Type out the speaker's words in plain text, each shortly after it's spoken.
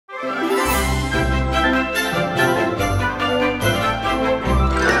करिए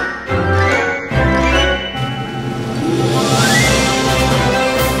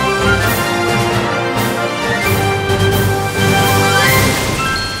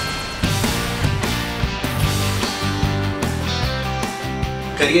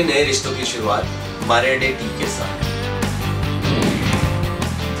नए रिश्तों की शुरुआत मारिया डे टी के साथ।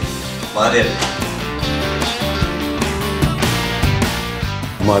 मारिया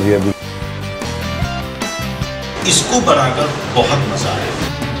डी इसको बनाकर बहुत मजा आया।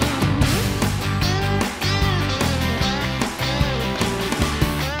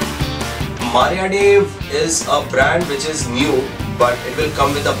 Marya Day is a brand which is new, but it will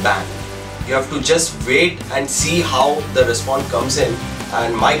come with a bang. You have to just wait and see how the response comes in. And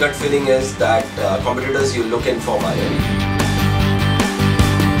my gut feeling is that competitors you look in for Marya Day.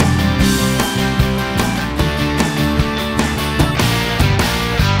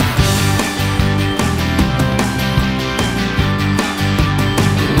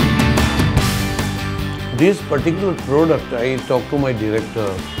 This particular product, I talked to my director,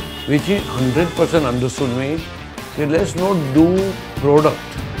 which he 100% understood me. That let's not do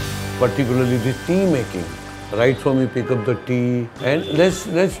product, particularly the tea making. Right from you pick up the tea, and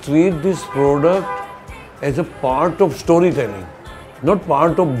let's treat this product as a part of storytelling, not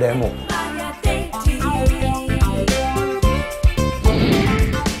part of demo.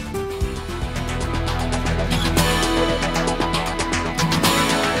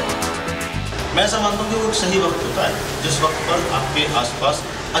 मैं ऐसा मानता हूँ कि वो एक सही वक्त होता है जिस वक्त पर आपके आसपास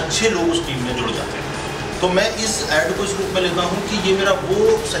अच्छे लोग उस टीम में जुड़ जाते हैं। तो मैं इस ऐड को इस रूप में लेता हूँ कि ये मेरा वो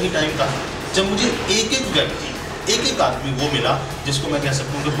सही टाइम था जब मुझे एक एक व्यक्ति, एक एक आदमी वो मिला जिसको मैं कह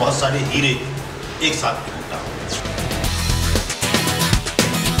सकता हूँ कि बहुत सारे हीरे एक साथ इकट्ठा हो।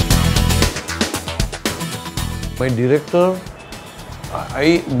 My director,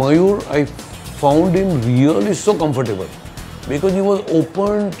 Mayur, I found him really so comfortable because he was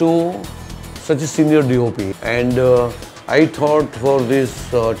open to such a senior DOP, and I thought for this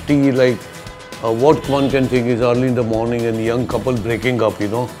tea, like what one can think is early in the morning and young couple breaking up, you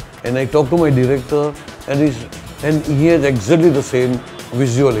know. And I talked to my director, and he has exactly the same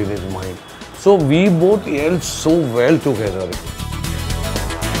visual in his mind. So we both yelled so well together.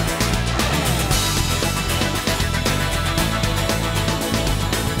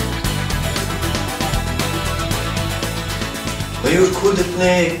 मयूर खुद इतने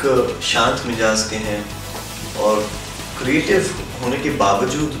एक शांत मिजाज के हैं और creative होने के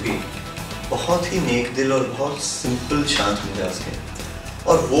बावजूद भी बहुत ही नेक दिल और बहुत सिंपल शांत मिजाज के हैं।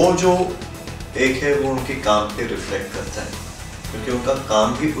 और वो जो एक है वो उनके काम पे रिफ्लेक्ट करता है, क्योंकि उनका काम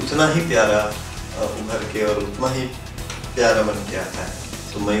भी उतना ही प्यारा उभर के और उतना ही प्यारा बन के आता है।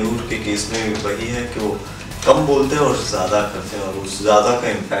 तो मयूर के केस में वही है कि वो कम बोलते हैं और ज़्यादा करते हैं, और उस ज़्यादा का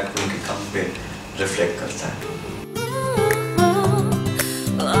इम्पैक्ट उनके काम पे रिफ्लेक्ट करता है।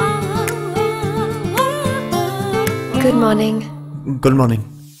 Good morning. Good morning.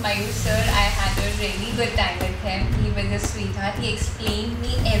 Mayur sir, I had a really good time with him. He was a sweetheart. He explained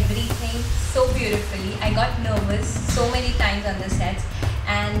me everything so beautifully. I got nervous so many times on the sets,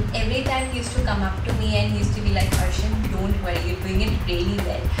 and every time he used to come up to me and he used to be like, Harshan, don't worry, you're doing it really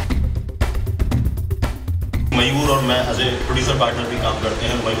well. मयूर और मैं as a producer partner भी काम करते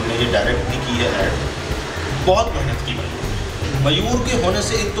हैं। मयूर ने ये direct भी की है ऐड, बहुत मेहनत की मयूर के होने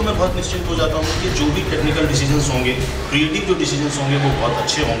से एक तो मैं बहुत निश्चिंत हो जाता हूँ कि जो भी टेक्निकल डिसीजंस होंगे, क्रिएटिव जो डिसीजंस होंगे वो बहुत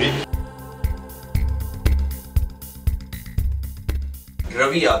अच्छे होंगे।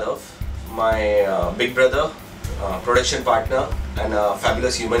 Ravi Yadav, my big brother, production partner and a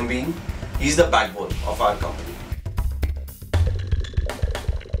fabulous human being. He's the backbone of our company.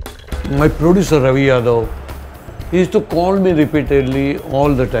 My producer Ravi Yadav, he used to call me repeatedly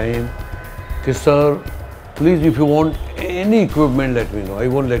all the time, कि sir, please if you want any equipment let me know, I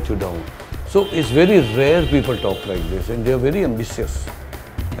won't let you down. So it's very rare people talk like this, and they are very ambitious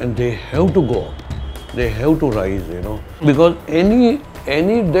and they have to go, they have to rise, you know, because any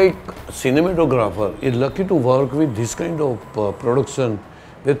like cinematographer is lucky to work with this kind of production,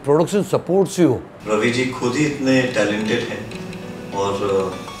 where production supports you. Ravi ji खुद ही इतने talented हैं, और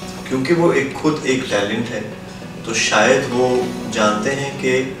क्योंकि वो खुद एक talent है, तो शायद वो जानते हैं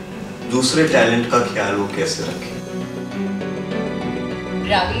कि दूसरे टैलेंट का ख्याल वो कैसे रखें।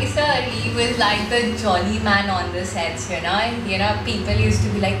 Ravi sir, he was like the jolly man on the sets, you know, and people used to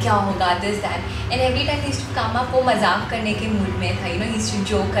be like, क्या होगा, this, that, and every time he used to come up, वो मजाक करने के mood में था, you know, he used to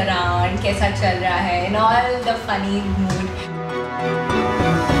joke around, कैसा चल रहा है, and all the funny mood.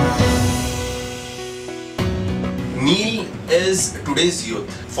 Neil is today's youth,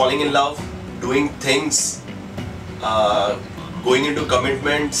 falling in love, doing things going into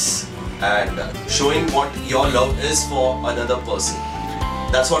commitments and showing what your love is for another person.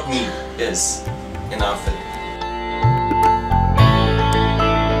 That's what Neil is in our film.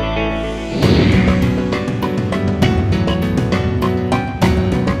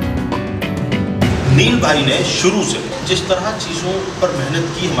 नील भाई ने शुरू से जिस तरह चीज़ों पर मेहनत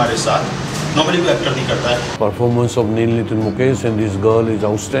की हमारे साथ, नॉर्मली कोई एक्टर नहीं करता है। Performance of Neil Nitin Mukesh and this girl is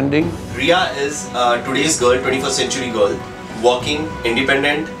outstanding. Riya is today's girl, 21st century girl, working,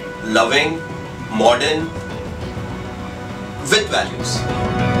 independent, loving, modern, with values.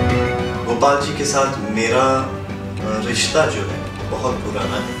 Gopal ji के साथ मेरा रिश्ता जो है बहुत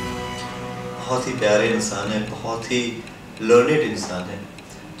पुराना है, बहुत ही प्यारे इंसान है, बहुत ही लर्नेड इंसान है।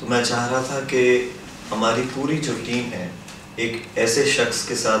 तो मैं चाह रहा था कि हमारी पूरी जो टीम है एक ऐसे शख्स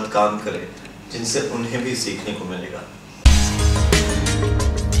के साथ काम करे जिनसे उन्हें भी सीखने को मिलेगा।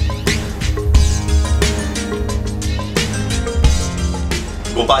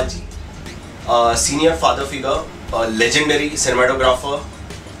 Gopal ji, a senior father figure, a legendary cinematographer,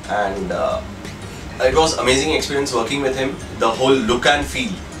 and it was amazing experience working with him. The whole look and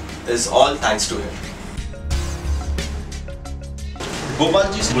feel is all thanks to him. Gopal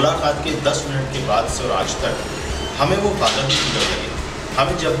ji से मुलाकात के 10 मिनट के बाद से और आज तक हमें वो फादर की फिक्र लगी।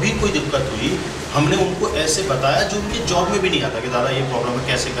 हमें जब भी कोई दिक्कत हुई हमने उनको ऐसे बताया जो उनके जॉब में भी नहीं आता कि दादा ये प्रॉब्लम है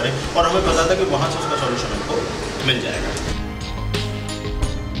कैसे करें, और हमें पता था कि वहाँ से उसका सॉल्यूशन हमको मिल जाएगा।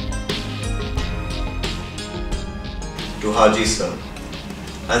 To Haji sir,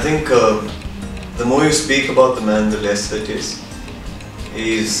 I think the more you speak about the man, the less it is.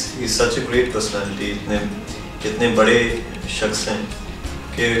 He's such a great personality. इतने बड़े शख्स हैं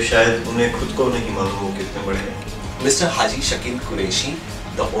कि शायद उन्हें खुद को नहीं मालूम वो कितने बड़े हैं। Mr. Haji Shakil Qureshi,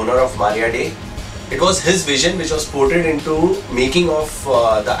 the owner of Marya Day, it was his vision which was portrayed into making of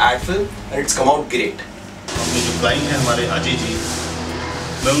the ad film, and it's come out great. अपने जो क्लाइंट हैं हमारे हाजी जी,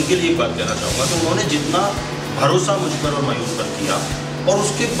 मैं उनके लिए एक बात कहना चाहूँगा कि उन्होंने जितना भरोसा मुझ पर और मायूस पर किया, और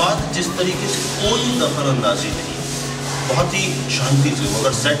उसके बाद जिस तरीके से कोई दखल अंदाजी नहीं, बहुत ही शांति से,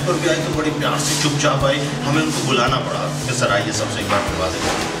 अगर सेट पर भी आए तो बड़ी प्यार से चुपचाप आए, हमें उनको बुलाना पड़ा कि सर आइए सबसे एक बार करवा दें।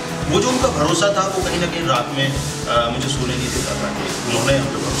 वो जो उनका भरोसा था वो कहीं ना कहीं रात में मुझे सोने नहीं देता था कि उन्होंने हम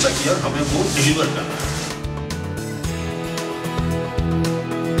पे भरोसा किया और हमें वो डिलीवर करना है।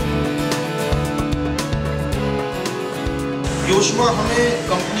 योशमा हमें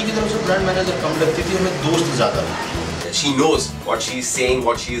कंपनी की तरफ से ब्रांड मैनेजर कम लगती थी, हमें दोस्त ज़्यादा लगती। She knows what she is saying,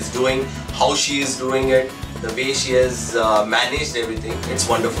 what she is doing, how she is doing it, the way she has managed everything. It's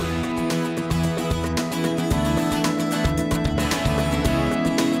wonderful.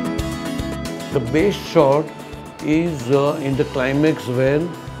 The best shot is in the climax where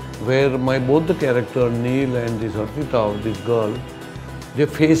both the character Neil and this Arpita, this girl, they're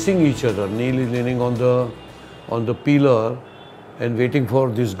facing each other. Neil is leaning on the pillar and waiting for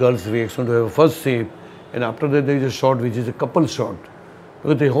this girl's reaction to have a first sip, and after that there is a shot which is a couple shot,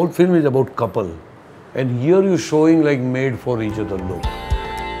 because the whole film is about couple, and here you're showing like made for each other look.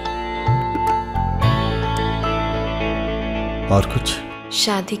 और कुछ?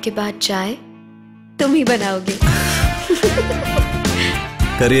 शादी के बाद चाय तुम ही बनाओगे।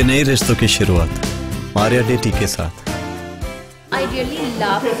 करिए नई रिश्तों की शुरुआत मारिया डे टी के साथ। I really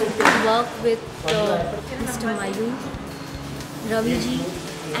love to work with Mr. Mayu, Ravi ji,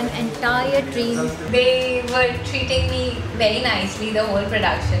 and entire team. They were treating me very nicely, the whole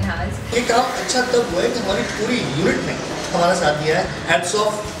production house. ये काम अच्छा तब हुआ है कि हमारी पूरी यूनिट ने हमारा साथ दिया है। हैट्स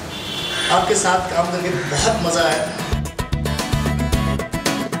ऑफ, आपके साथ काम करके बहुत मजा आया।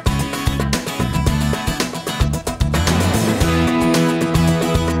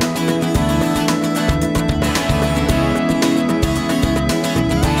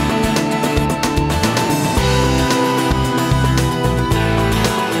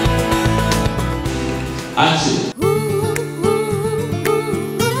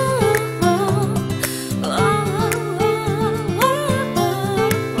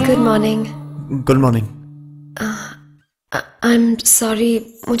 Good morning. Good morning. I'm sorry,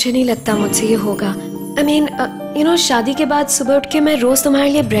 मुझे नहीं लगता मुझसे ये होगा। I mean, you know, शादी के बाद सुबह उठ के मैं रोज तुम्हारे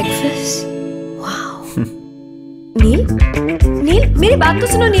लिए ब्रेकफास्ट। वाओ। नील, मेरी बात तो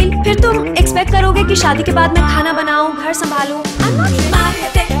सुनो नील। फिर तुम एक्सपेक्ट करोगे कि शादी के बाद मैं खाना बनाऊं, घर संभालूं। I'm not Marya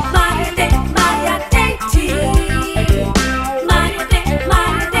Day, Marya Day, Marya Day Tea. Marya Day,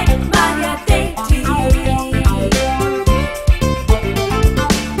 Marya Day, Marya Day Tea.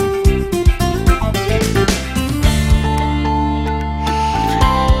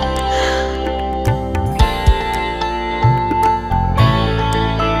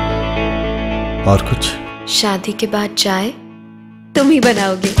 और कुछ? शादी के बाद चाय तुम ही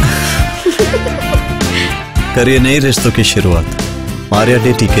बनाओगे। करिए नए रिश्तों की शुरुआत मारिया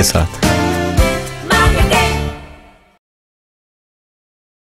डे टी के साथ।